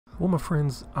Well, my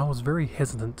friends, I was very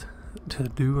hesitant to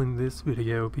doing this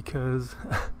video because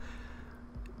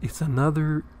it's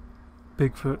another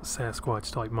Bigfoot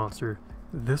Sasquatch type monster.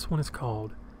 This one is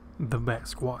called the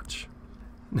Batsquatch.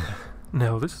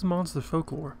 Now, this is monster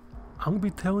folklore. I'm going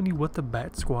to be telling you what the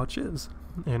Batsquatch is,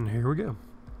 and here we go.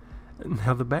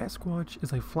 Now, the Batsquatch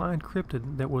is a flying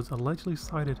cryptid that was allegedly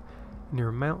sighted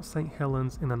near Mount St.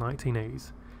 Helens in the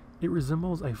 1980s. It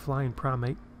resembles a flying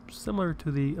primate similar to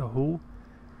the Ahool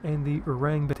and the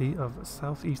Bati of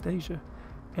Southeast Asia,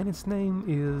 and its name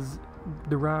is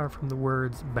derived from the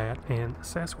words bat and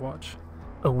Sasquatch.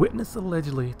 A witness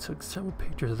allegedly took several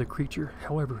pictures of the creature.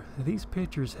 However, these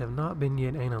pictures have not been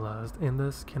yet analyzed and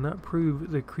thus cannot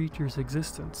prove the creature's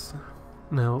existence.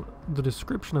 Now, the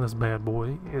description of this bad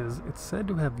boy is it's said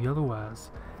to have yellow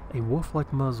eyes, a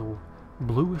wolf-like muzzle,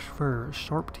 bluish fur,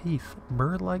 sharp teeth,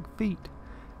 bird-like feet,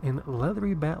 and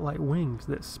leathery bat-like wings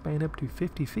that span up to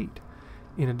 50 feet.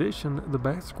 In addition, the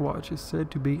Batsquatch is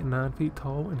said to be 9 feet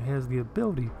tall and has the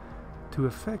ability to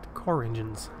affect car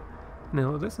engines.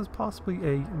 Now, this is possibly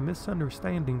a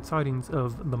misunderstanding sightings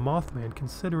of the Mothman,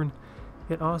 considering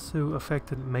it also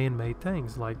affected man-made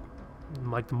things like the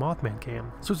Mothman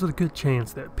can. So there's a good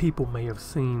chance that people may have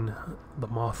seen the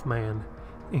Mothman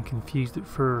and confused it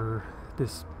for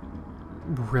this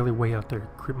really way out there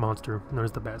crypt monster known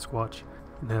as the Batsquatch.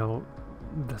 Now,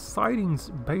 the sightings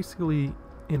basically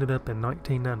ended up in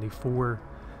 1994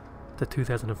 to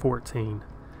 2014.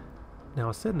 Now,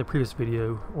 I said in the previous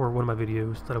video, or one of my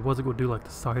videos, that I wasn't going to do like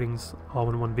the sightings all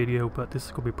in one video, but this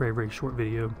is going to be a very, very short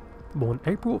video. But in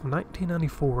April of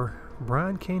 1994,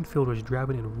 Brian Canfield was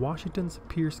driving in Washington's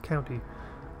Pierce County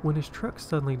when his truck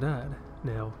suddenly died.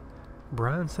 Now,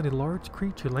 Brian said a large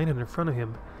creature landed in front of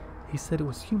him. He said it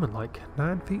was human-like,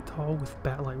 9 feet tall with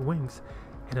bat-like wings,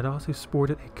 and it also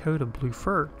sported a coat of blue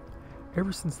fur.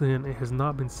 Ever since then, it has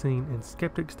not been seen, and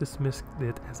skeptics dismissed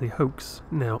it as a hoax.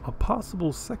 Now, a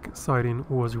possible second sighting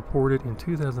was reported in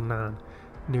 2009.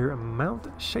 Near Mount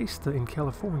Shasta in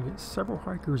California, several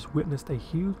hikers witnessed a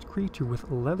huge creature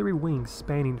with leathery wings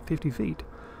spanning 50 feet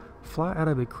fly out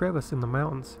of a crevice in the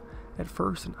mountains. At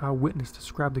first, an eyewitness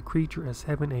described the creature as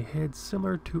having a head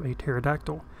similar to a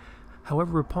pterodactyl.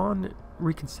 However, upon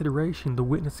reconsideration, the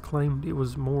witness claimed it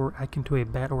was more akin to a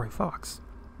bat or a fox.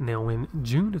 Now, in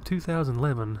June of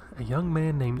 2011, a young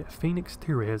man named Phoenix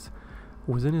Therese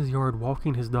was in his yard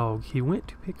walking his dog. He went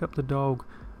to pick up the dog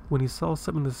when he saw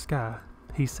something in the sky.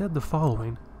 He said the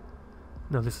following.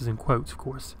 Now, this is in quotes, of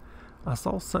course. "I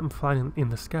saw something flying in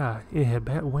the sky. It had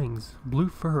bat wings, blue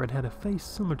fur, and had a face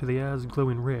similar to the eyes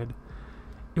glowing red.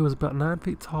 It was about 9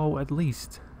 feet tall at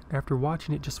least. After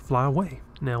watching it just fly away."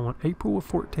 Now, on April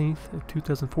 14th of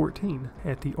 2014,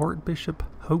 at the Archbishop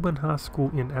Hoban High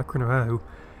School in Akron, Ohio,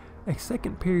 a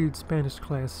second period Spanish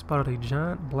class spotted a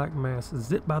giant black mass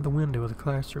zip by the window of the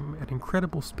classroom at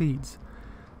incredible speeds.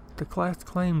 The class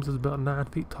claims it was about 9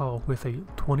 feet tall with a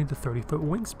 20 to 30 foot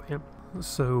wingspan.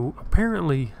 So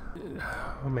apparently,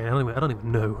 oh man, I don't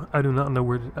even know. I do not know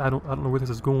where. I don't know where this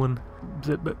is going.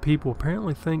 But people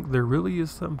apparently think there really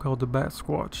is something called the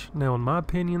Batsquatch. Now, in my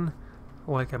opinion,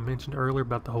 like I mentioned earlier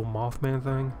about the whole Mothman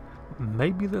thing,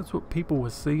 maybe that's what people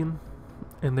was seeing,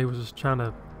 and they was just trying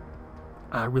to,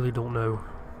 I really don't know,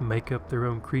 make up their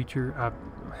own creature. I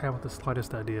haven't the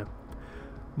slightest idea.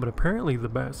 But apparently the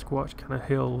Batsquatch kind of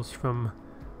hails from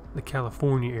the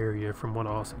California area, from what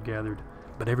I also gathered.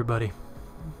 But everybody,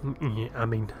 I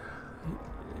mean,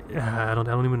 I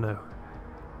don't even know.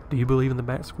 Do you believe in the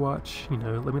Batsquatch? You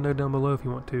know, let me know down below if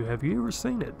you want to. Have you ever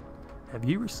seen it? Have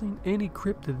you ever seen any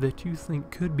cryptid that you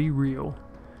think could be real?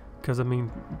 Because, I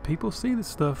mean, people see this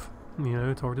stuff. You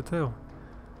know, it's hard to tell.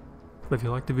 But if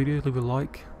you like the video, leave a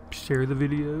like, share the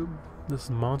video. This is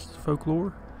Monster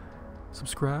Folklore.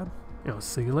 Subscribe, and I'll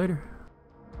see you later.